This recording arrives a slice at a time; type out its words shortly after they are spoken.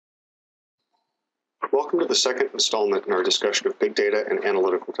Welcome to the second installment in our discussion of big data and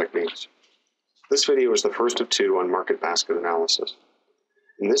analytical techniques. This video is the first of two on market basket analysis.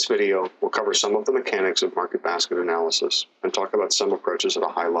 In this video, we'll cover some of the mechanics of market basket analysis and talk about some approaches at a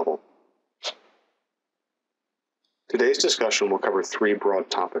high level. Today's discussion will cover three broad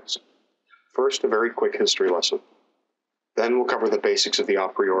topics. First, a very quick history lesson. Then we'll cover the basics of the a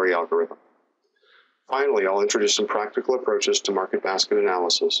priori algorithm. Finally, I'll introduce some practical approaches to market basket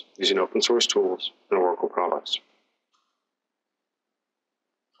analysis using open source tools and Oracle products.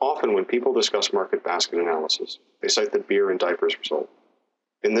 Often when people discuss market basket analysis, they cite the beer and diapers result.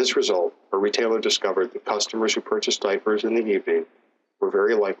 In this result, a retailer discovered that customers who purchased diapers in the evening were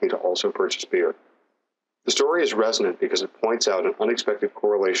very likely to also purchase beer. The story is resonant because it points out an unexpected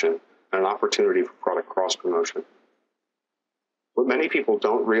correlation and an opportunity for product cross-promotion. What many people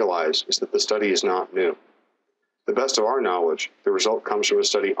don't realize is that the study is not new. To the best of our knowledge, the result comes from a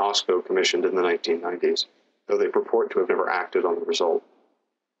study OSCO commissioned in the 1990s, though they purport to have never acted on the result.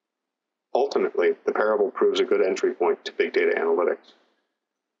 Ultimately, the parable proves a good entry point to big data analytics.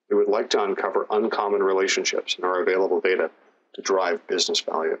 We would like to uncover uncommon relationships in our available data to drive business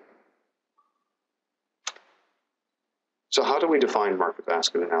value. So how do we define market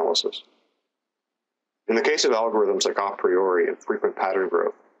basket analysis? In the case of algorithms like a priori and frequent pattern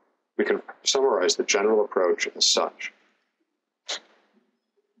growth, we can summarize the general approach as such.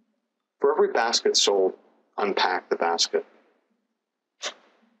 For every basket sold, unpack the basket.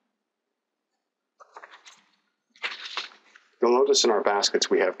 You'll notice in our baskets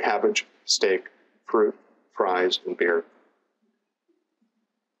we have cabbage, steak, fruit, fries, and beer.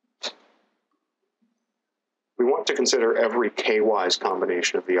 We want to consider every k-wise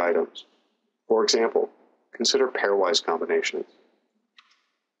combination of the items. For example, consider pairwise combinations.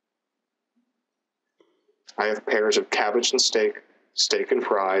 I have pairs of cabbage and steak and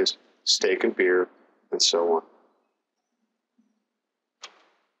fries, steak and beer, and so on.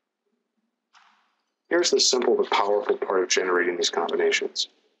 Here's the simple but powerful part of generating these combinations.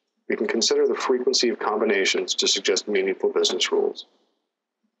 We can consider the frequency of combinations to suggest meaningful business rules.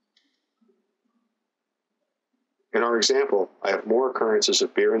 In our example, I have more occurrences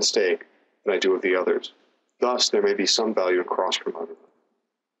of beer and steak than I do of the others. Thus, there may be some value in cross-promoting them.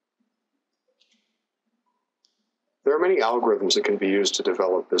 There are many algorithms that can be used to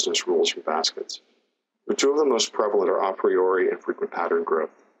develop business rules from baskets. The two of the most prevalent are a priori and frequent pattern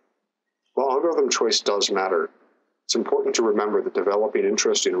growth. While algorithm choice does matter, it's important to remember that developing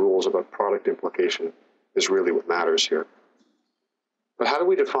interesting rules about product implication is really what matters here. But how do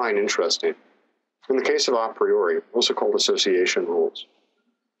we define interesting? In the case of a priori, also called association rules,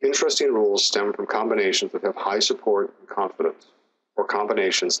 interesting rules stem from combinations that have high support and confidence, or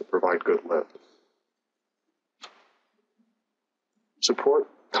combinations that provide good lift. Support,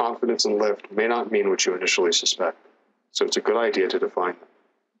 confidence, and lift may not mean what you initially suspect, so it's a good idea to define them.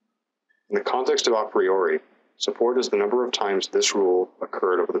 In the context of a priori, support is the number of times this rule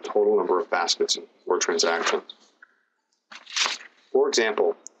occurred over the total number of baskets or transactions. For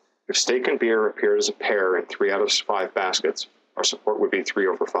example, if steak and beer appeared as a pair in 3 out of 5 baskets, our support would be 3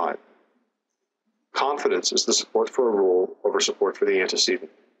 over 5. Confidence is the support for a rule over support for the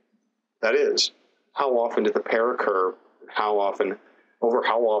antecedent. That is, how often did the pair occur, and how often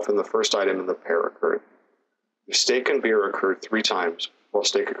the first item in the pair occurred. If steak and beer occurred 3 times, while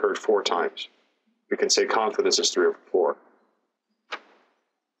steak occurred 4 times, we can say confidence is 3 over 4.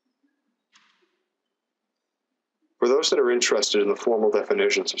 For those that are interested in the formal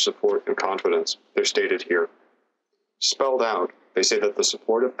definitions of support and confidence, they're stated here. Spelled out, they say that the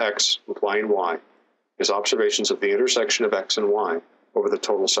support of X implying Y is observations of the intersection of X and Y over the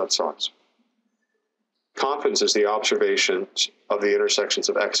total set size. Confidence is the observations of the intersections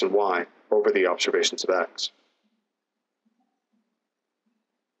of X and Y over the observations of X.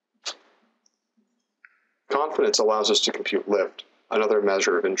 Confidence allows us to compute lift, another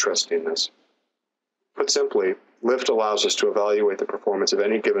measure of interestingness. Put simply, lift allows us to evaluate the performance of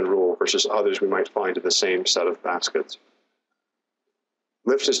any given rule versus others we might find in the same set of baskets.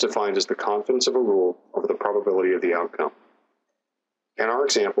 Lift is defined as the confidence of a rule over the probability of the outcome. In our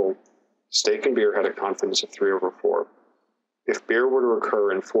example, steak and beer had a confidence of 3 over 4. If beer were to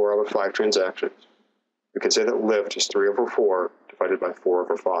occur in 4 out of 5 transactions, we can say that lift is 3 over 4 divided by 4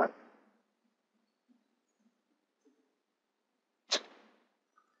 over 5.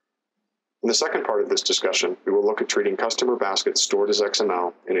 In the second part of this discussion, we will look at treating customer baskets stored as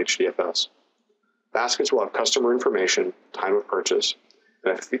XML in HDFS. Baskets will have customer information, time of purchase,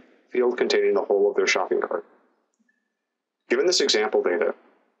 and a field containing the whole of their shopping cart. Given this example data,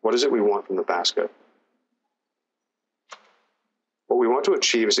 what is it we want from the basket? What we want to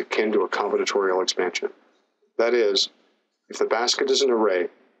achieve is akin to a combinatorial expansion. That is, if the basket is an array,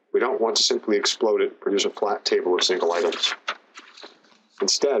 we don't want to simply explode it and produce a flat table of single items.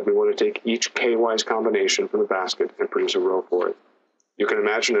 Instead, we want to take each k-wise combination from the basket and produce a row for it. You can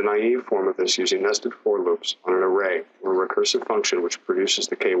imagine a naive form of this using nested for loops on an array or a recursive function which produces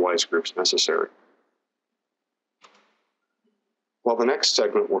the k-wise groups necessary. While the next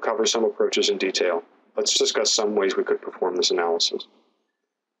segment will cover some approaches in detail, let's discuss some ways we could perform this analysis.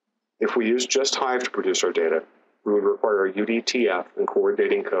 If we use just Hive to produce our data, we would require a UDTF and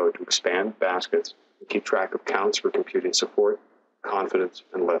coordinating code to expand baskets and keep track of counts for computing support, confidence,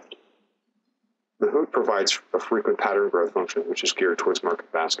 and lift. Mahout provides a frequent pattern growth function which is geared towards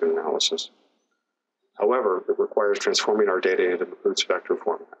market basket analysis. However, it requires transforming our data into Mahout's vector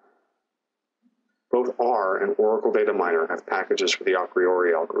format. Both R and Oracle Data Miner have packages for the a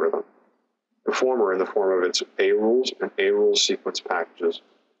priori algorithm, the former in the form of its A-rules and A-rules sequence packages,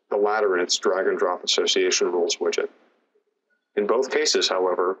 the latter in its drag-and-drop association rules widget. In both cases,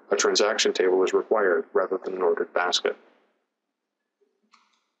 however, a transaction table is required rather than an ordered basket.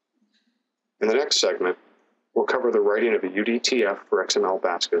 In the next segment, we'll cover the writing of a UDTF for XML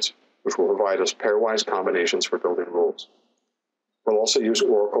baskets, which will provide us pairwise combinations for building rules. We'll also use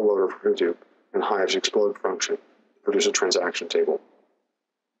Oracle Loader for Hadoop and Hive's explode function to produce a transaction table.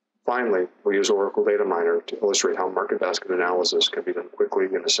 Finally, we'll use Oracle Data Miner to illustrate how market basket analysis can be done quickly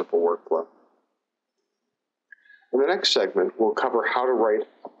in a simple workflow. In the next segment, we'll cover how to write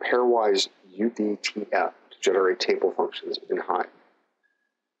a pairwise UDTF to generate table functions in Hive.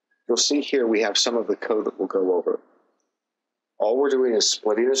 You'll see here we have some of the code that we'll go over. All we're doing is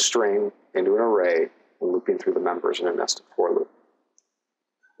splitting a string into an array and looping through the members in a nested for loop.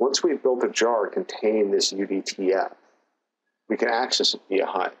 Once we've built a jar containing this UDTF, we can access it via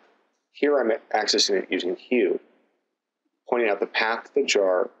Hive. Here I'm accessing it using Hue, pointing out the path to the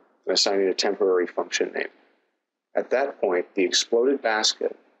jar and assigning a temporary function name. At that point, the exploded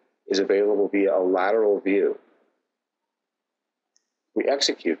basket is available via a lateral view. We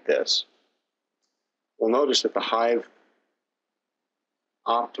execute this. We'll notice that the Hive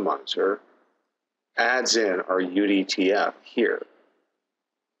optimizer adds in our UDTF here.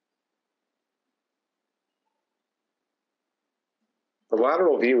 The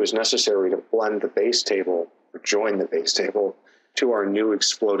lateral view is necessary to blend the base table, or join the base table, to our new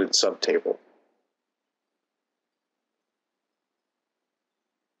exploded subtable.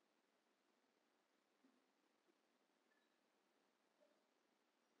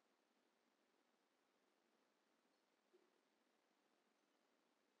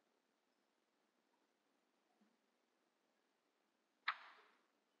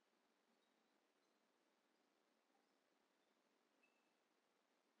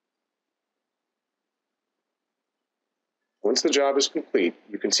 Once the job is complete,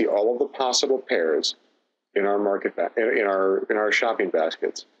 you can see all of the possible pairs in our in our shopping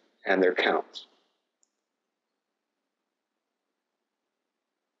baskets and their counts.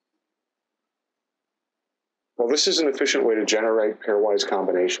 Well, this is an efficient way to generate pairwise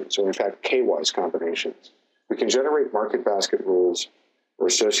combinations, or in fact, k-wise combinations. We can generate market basket rules or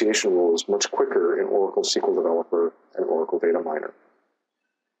association rules much quicker in Oracle SQL Developer and Oracle Data Miner.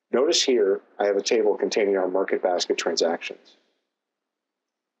 Notice here, I have a table containing our market basket transactions.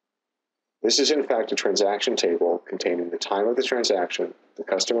 This is in fact a transaction table containing the time of the transaction, the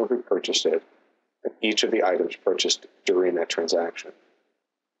customer who purchased it, and each of the items purchased during that transaction.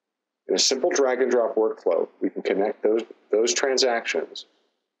 In a simple drag and drop workflow, we can connect those transactions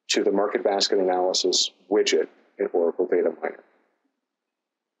to the market basket analysis widget in Oracle Data Miner.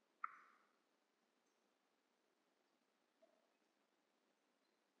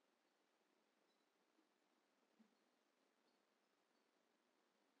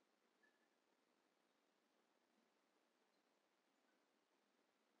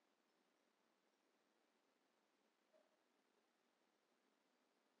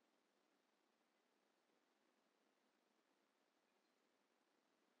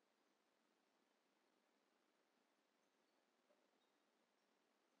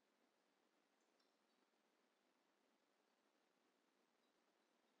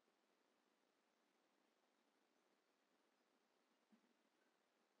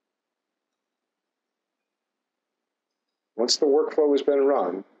 Once the workflow has been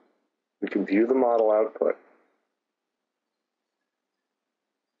run, we can view the model output.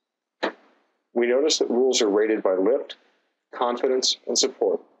 We notice that rules are rated by lift, confidence, and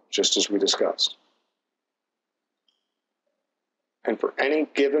support, just as we discussed. And for any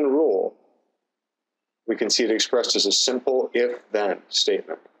given rule, we can see it expressed as a simple if-then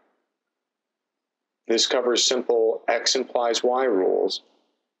statement. This covers simple X implies Y rules,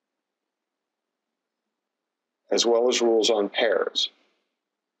 as well as rules on pairs.